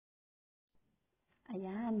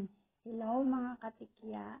Ayan. Hello mga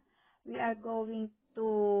katikya. We are going to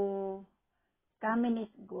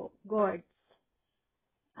Kamenice Gorge.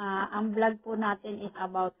 Ang vlog po natin is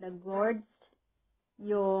about the gorge.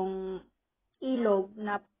 Yung ilog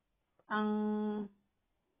na ang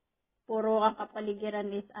puro ang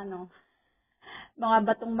kapaligiran is mga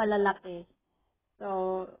batong malalaki.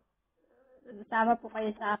 So, sama po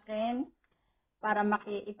kayo sa akin para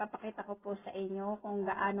ipapakita ko po sa inyo kung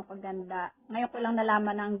gaano kaganda. Ngayon ko lang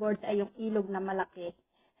nalaman na ang gorge ay yung ilog na malaki.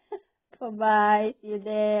 So, bye. See you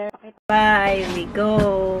there. Bye. We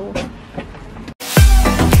go.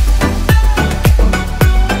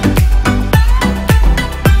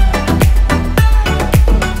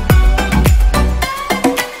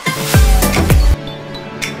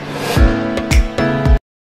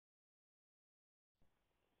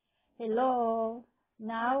 Hello.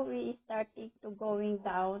 Now we starting to going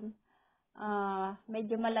down.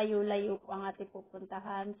 Medyo malayo-layo po ang ating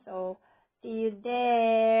pupuntahan. So, see you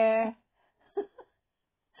there.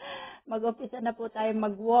 Mag-umpisa na po tayo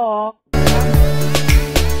mag-walk.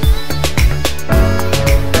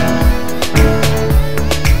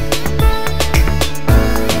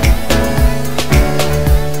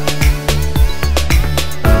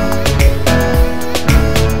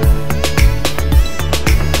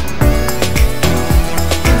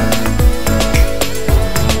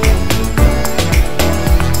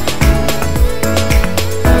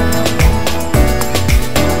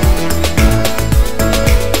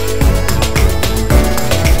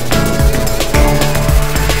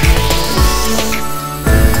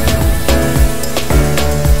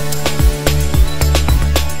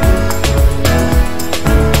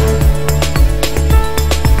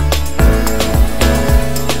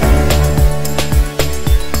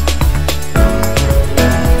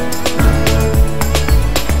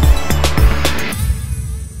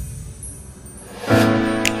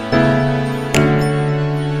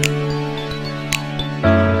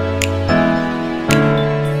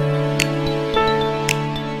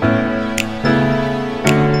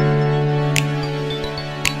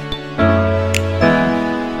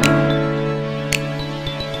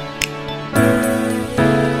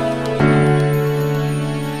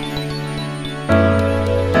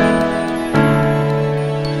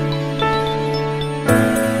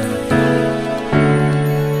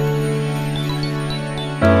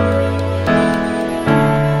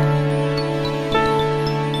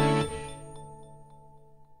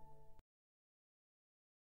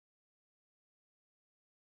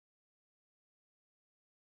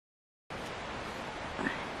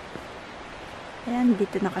 Ayan,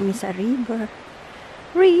 dito na kami sa river.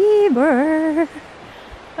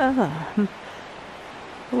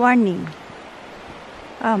 Warning.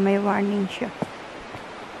 May warning siya.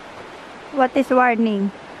 What is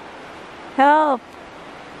warning? Help!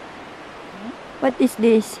 What is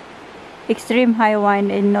this? Extreme high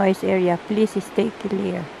wind and noise area. Please stay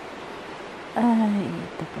clear. Ay,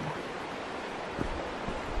 ito pala.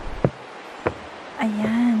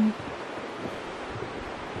 Ayan.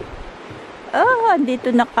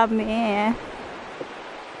 Dito na kami.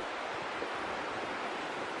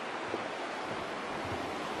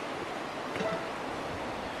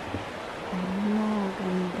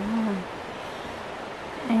 Ganda.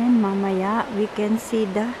 And mamaya, we can see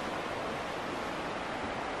the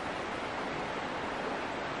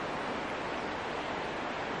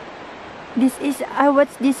this is, I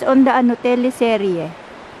watched this on the teleserye.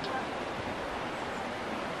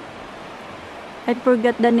 I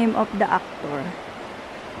forgot the name of the actor.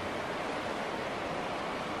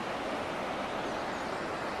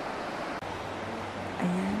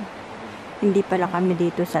 Ayan. Hindi pala kami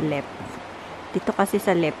dito sa left. Dito kasi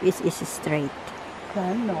sa left is straight.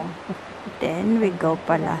 Ano? Then we go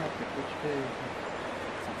pala.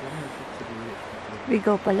 We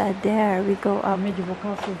go pala there. We go up. We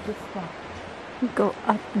go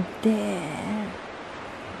up there.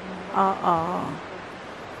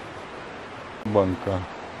 Banka.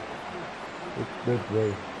 It's that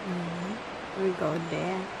way. We go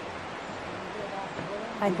there.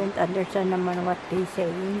 I don't understand naman what they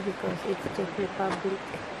saying because it's Czech Republic.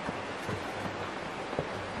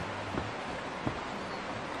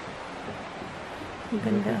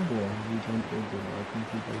 Ganda.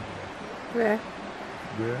 Where?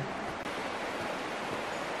 There.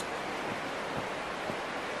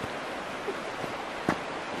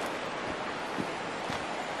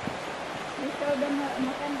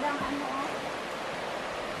 Magandang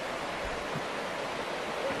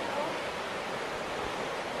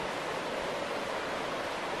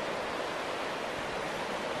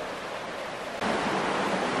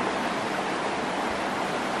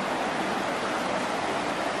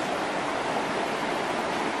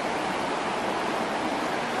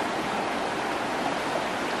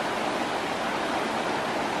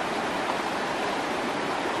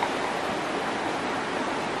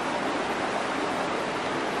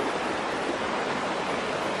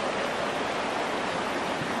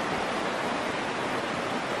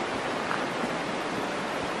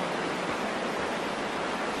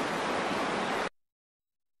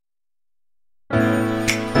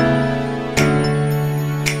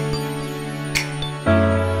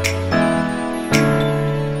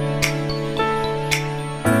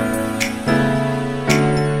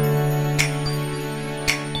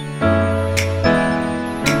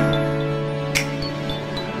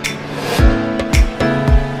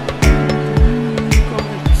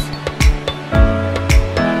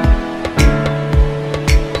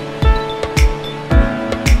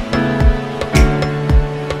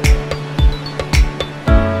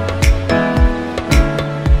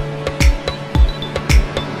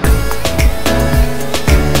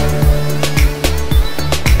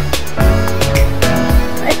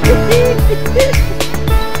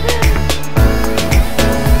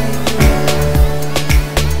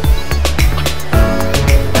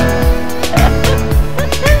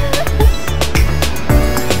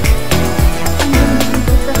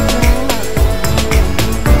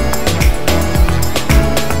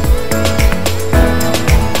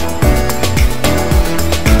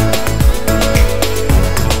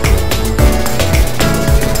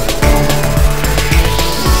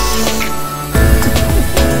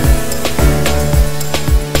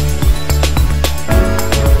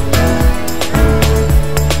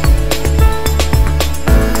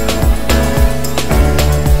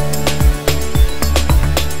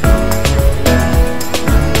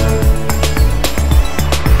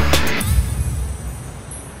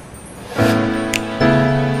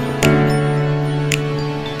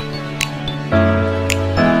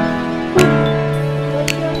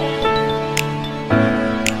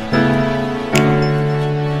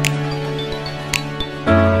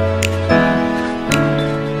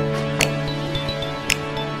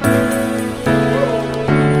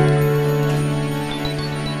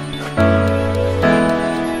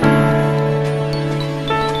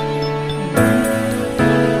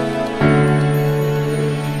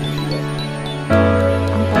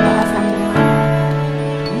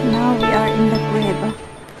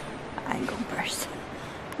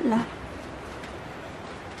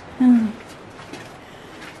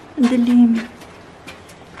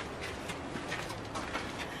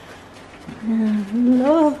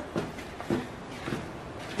Hello.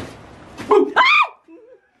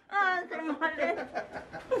 Ah, sumali.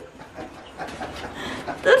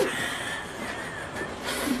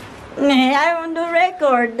 I'm on the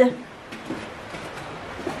record.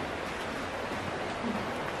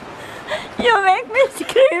 You make me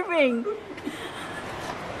screaming.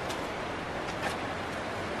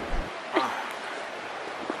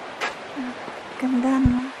 Ganda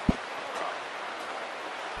no?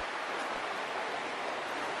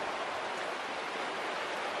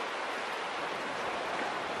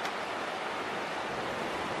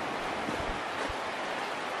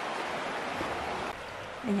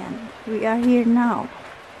 Ayan, we are here now.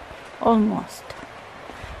 Almost.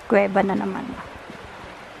 Kuweba na naman.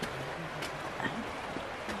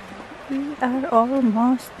 We are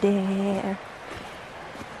almost there.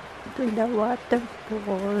 To the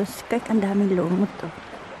waterfalls. Kaya ang daming lumot oh.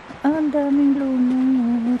 Ang daming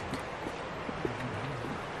lumot.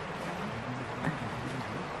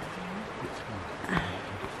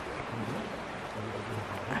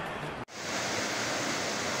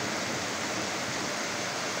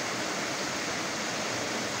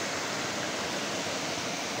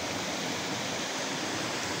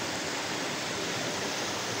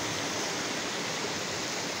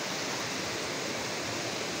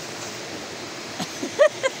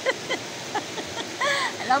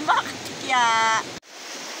 Alam ba kaya?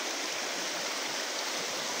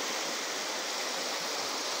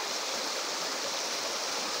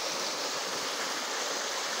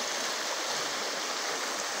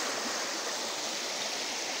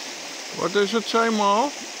 What does it say, Ma?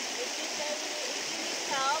 If you need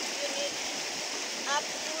help, you need up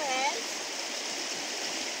two hands.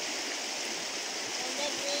 And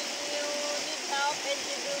then when you need help and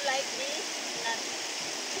you do like this,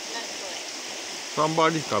 not good.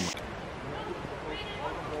 Somebody come.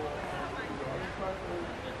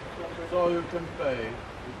 So you can pay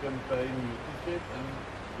new ticket and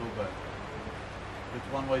go back. It's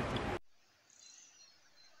one way ticket.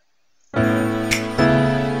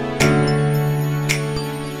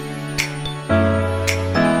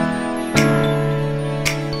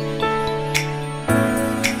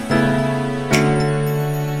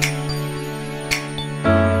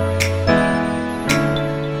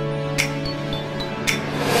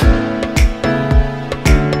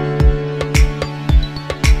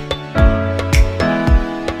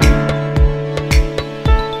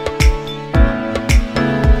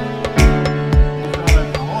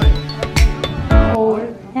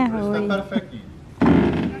 Perfektní.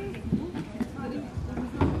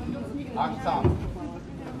 Akcent.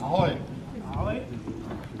 Ahoj.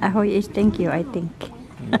 Ahoy is thank you, I think.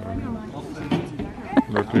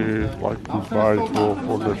 That is like goodbye for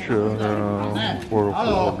the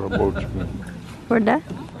boatsman. For the?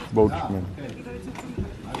 Boatsman.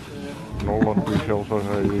 In Holland is zelfs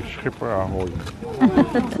een schipper ahoy.